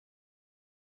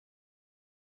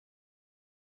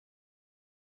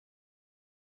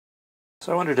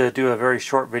So I wanted to do a very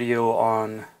short video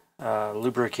on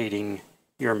lubricating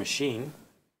your machine.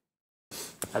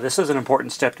 This is an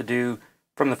important step to do.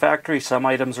 From the factory, some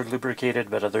items are lubricated,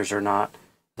 but others are not.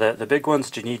 The big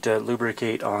ones you need to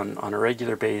lubricate on a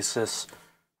regular basis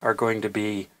are going to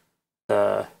be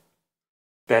the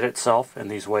bed itself in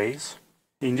these ways.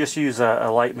 You can just use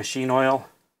a light machine oil,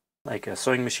 like a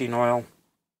sewing machine oil.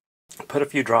 Put a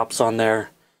few drops on there,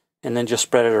 and then just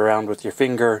spread it around with your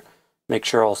finger. Make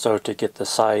sure also to get the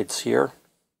sides here.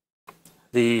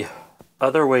 The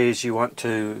other ways you want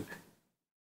to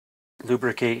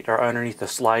lubricate are underneath the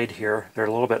slide here. They're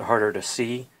a little bit harder to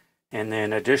see. And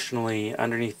then additionally,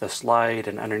 underneath the slide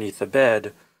and underneath the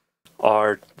bed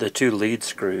are the two lead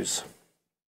screws.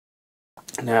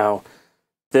 Now,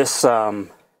 this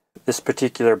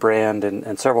particular brand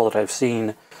and several that I've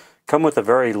seen come with a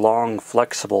very long,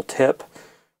 flexible tip,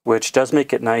 which does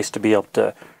make it nice to be able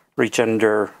to reach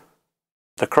under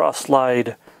the cross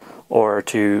slide or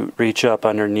to reach up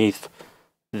underneath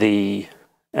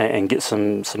and get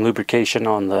some lubrication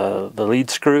on the lead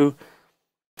screw.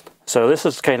 So this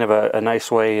is kind of a nice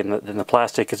way, and the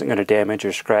plastic isn't going to damage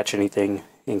or scratch anything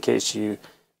in case you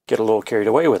get a little carried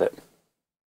away with it.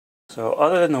 So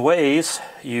other than the ways,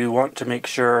 you want to make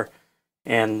sure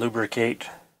and lubricate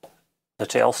the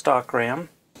tailstock ram.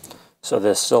 So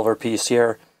this silver piece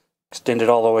here, extend it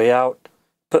all the way out,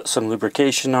 put some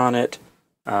lubrication on it,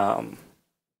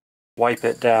 wipe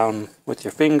it down with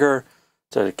your finger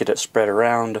to get it spread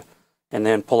around, and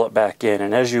then pull it back in.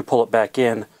 And as you pull it back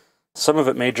in, some of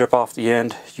it may drip off the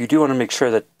end. You do want to make sure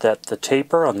that the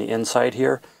taper on the inside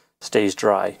here stays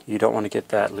dry. You don't want to get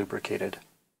that lubricated.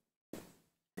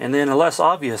 And then a less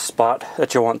obvious spot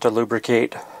that you want to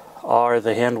lubricate are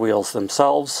the hand wheels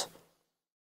themselves.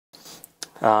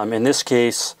 In this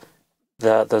case,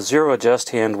 the zero adjust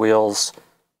hand wheels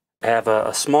have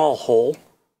a small hole.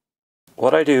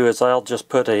 What I do is I'll just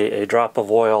put a drop of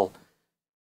oil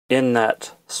in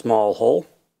that small hole.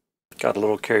 Got a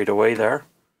little carried away there.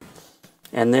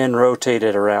 And then rotate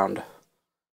it around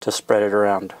to spread it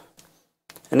around.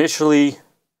 Initially,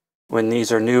 when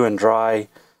these are new and dry,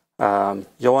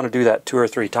 you'll want to do that 2 or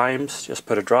 3 times. Just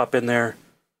put a drop in there,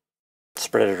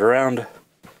 spread it around,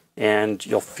 and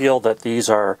you'll feel that these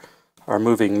are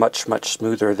moving much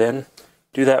smoother then.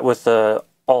 Do that with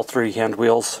all 3 hand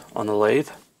wheels on the lathe.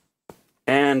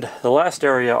 And the last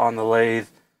area on the lathe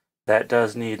that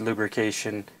does need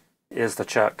lubrication is the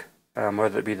chuck,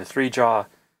 whether it be the 3-jaw,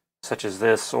 such as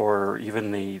this, or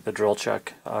even the drill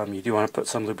chuck. You do want to put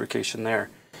some lubrication there.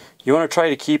 You want to try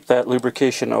to keep that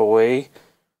lubrication away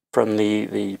from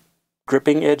the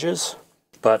gripping edges,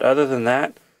 but other than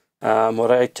that,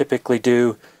 what I typically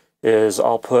do is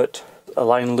I'll put a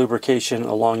line of lubrication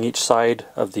along each side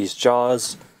of these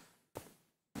jaws,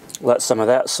 let some of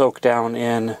that soak down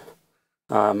in,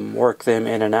 work them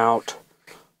in and out,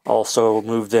 also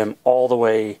move them all the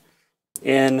way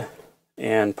in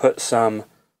and put some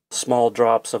small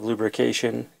drops of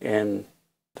lubrication in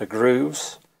the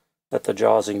grooves that the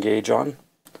jaws engage on.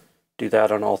 Do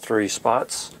that on all 3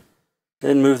 spots.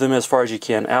 Then move them as far as you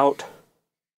can out.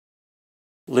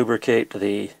 Lubricate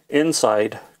the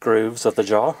inside grooves of the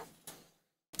jaw.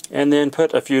 And then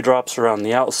put a few drops around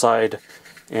the outside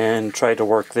and try to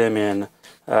work them in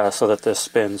so that this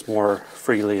spins more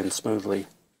freely and smoothly.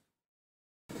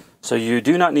 So you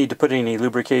do not need to put any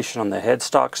lubrication on the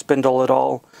headstock spindle at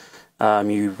all.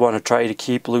 You want to try to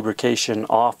keep lubrication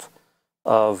off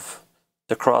of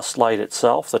the cross slide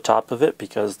itself, the top of it,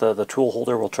 because the tool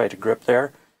holder will try to grip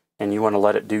there, and you want to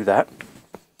let it do that.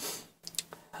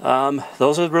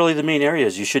 Those are really the main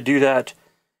areas. You should do that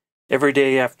every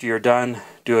day after you're done.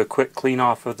 Do a quick clean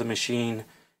off of the machine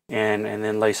and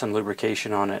then lay some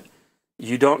lubrication on it.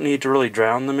 You don't need to really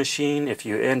drown the machine. If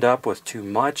you end up with too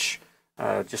much,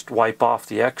 just wipe off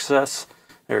the excess.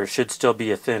 There should still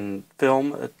be a thin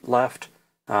film left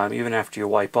even after you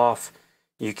wipe off.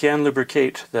 You can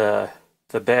lubricate the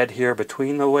bed here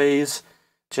between the ways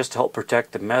just to help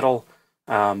protect the metal,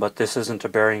 but this isn't a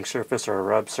bearing surface or a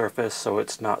rub surface, so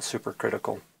it's not super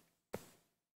critical.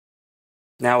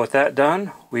 Now with that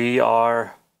done, we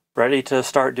are ready to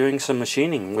start doing some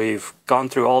machining. We've gone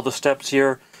through all the steps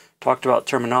here, talked about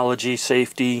terminology,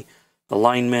 safety,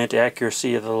 alignment,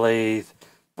 accuracy of the lathe,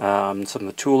 some of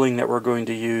the tooling that we're going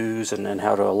to use, and then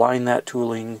how to align that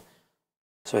tooling.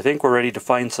 So I think we're ready to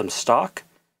find some stock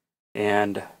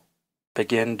and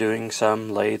begin doing some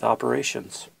lathe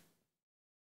operations.